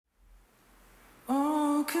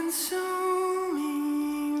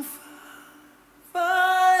all-consuming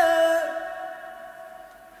fire.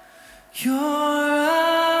 You're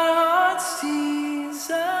our heart's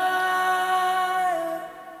desire,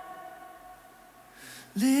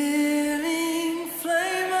 living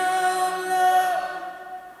flame of love.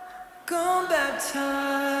 Come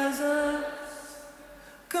baptize us,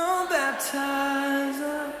 come baptize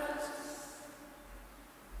us.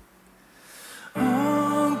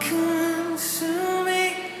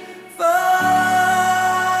 All-consuming fire.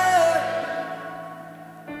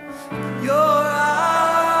 Your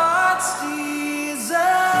heart's desire,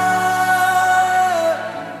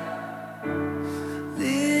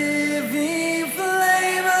 living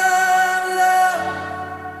flame of love.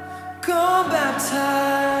 Come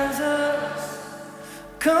baptize us,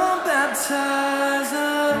 come baptize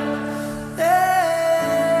us.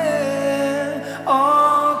 Yeah.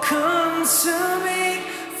 All-consuming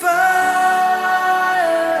fire.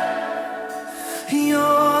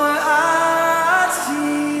 Your heart's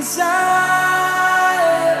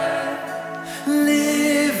desire,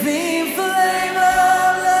 living flame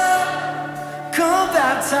of love. Come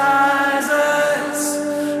baptize us,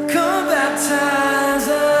 come baptize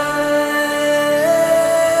us.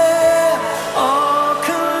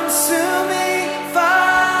 All-consuming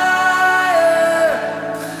fire.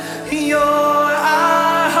 You're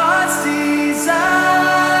our heart's desire,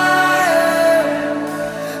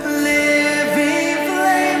 living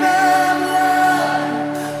flame of love.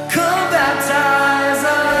 Come baptize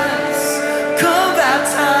us, come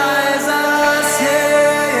baptize us, yeah.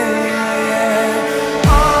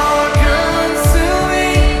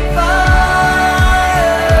 All-consuming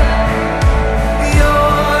fire. You're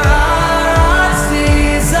our heart's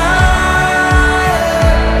desire,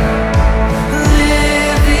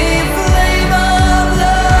 living flame of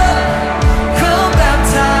love. Come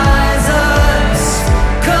baptize us,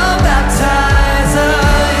 come baptize us,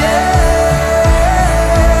 yeah.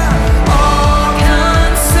 All-consuming fire.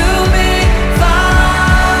 You're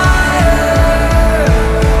our heart's desire,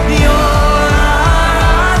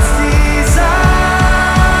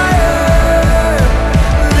 living flame of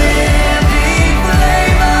love. Come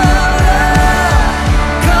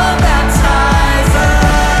baptize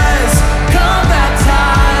us, come baptize us,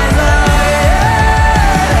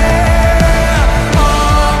 yeah.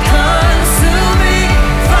 All-consuming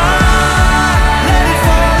fire. Let it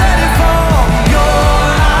fall, let it fall. Your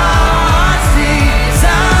heart's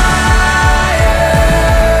desire,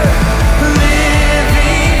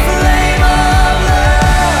 living flame of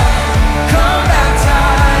love. Come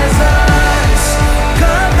baptize us,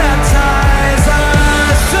 come baptize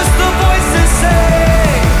us. Just the voices say,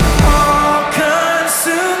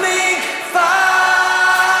 all-consuming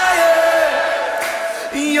fire.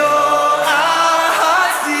 You're our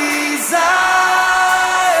heart's desire,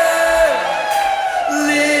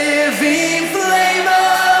 living flame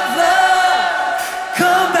of love.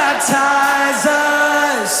 Come baptize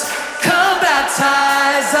us, come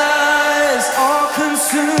baptize us.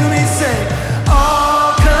 All-consuming, say,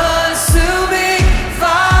 all-consuming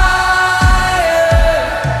fire.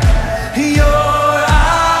 You're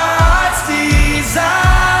our heart's desire,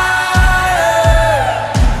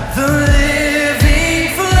 the living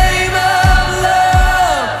flame of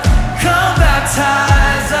love. Come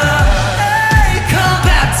baptize us, hey, come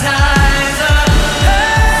baptize us,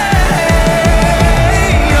 hey.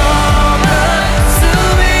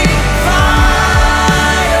 All-consuming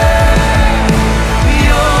fire.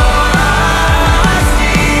 Your heart's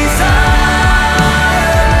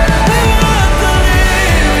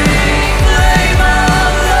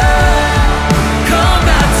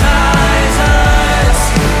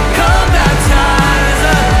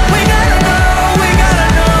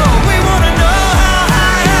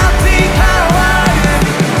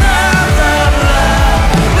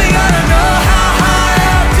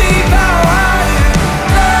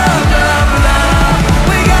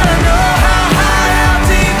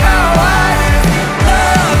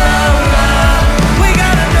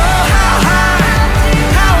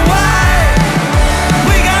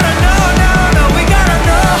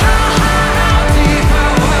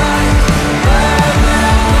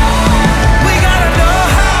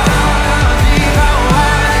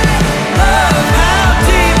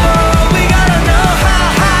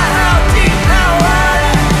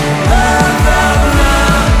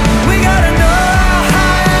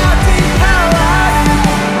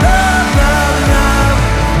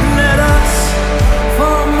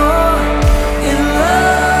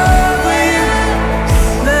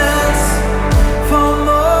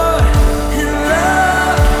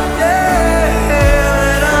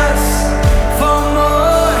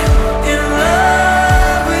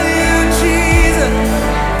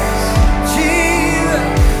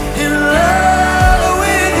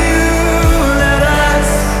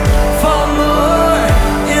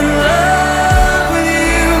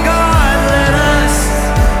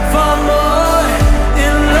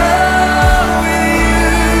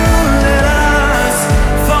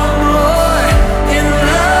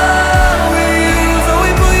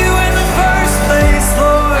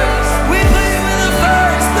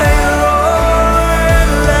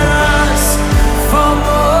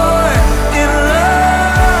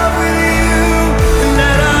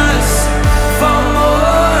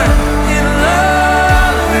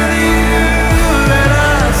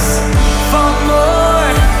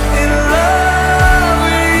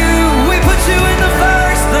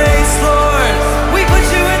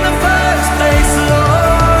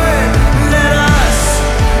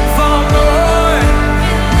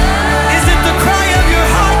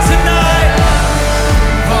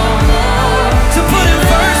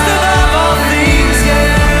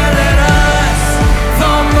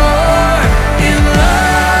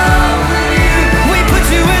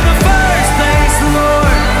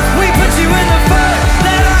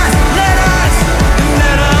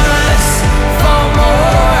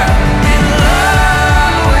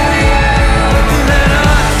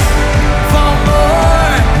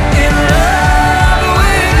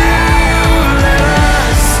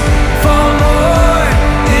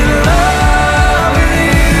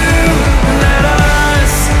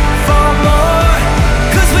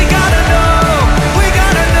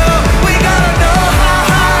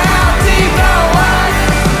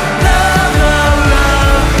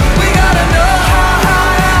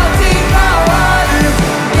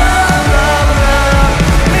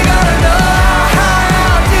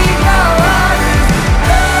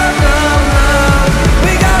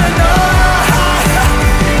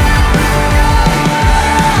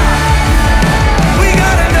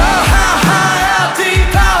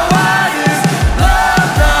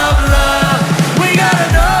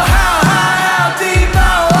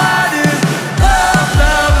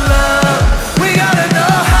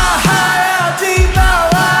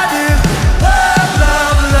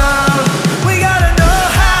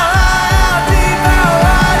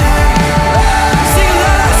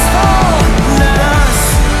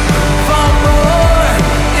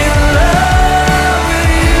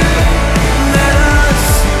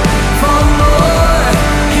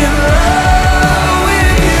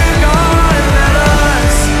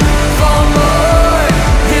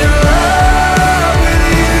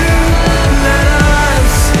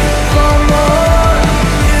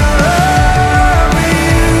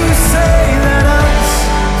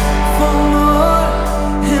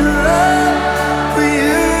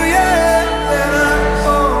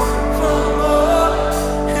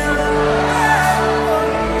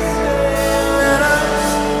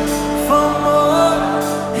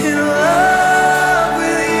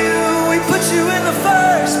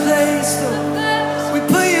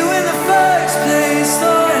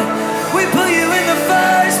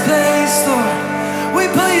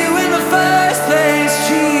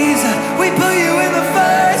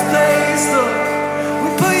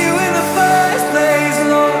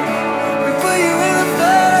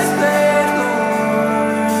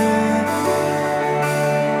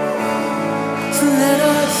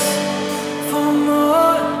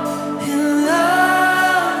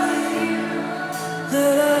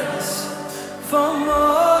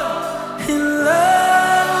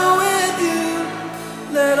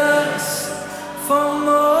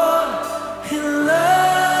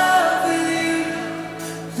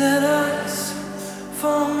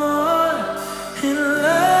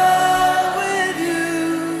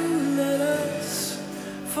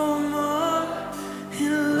full moon.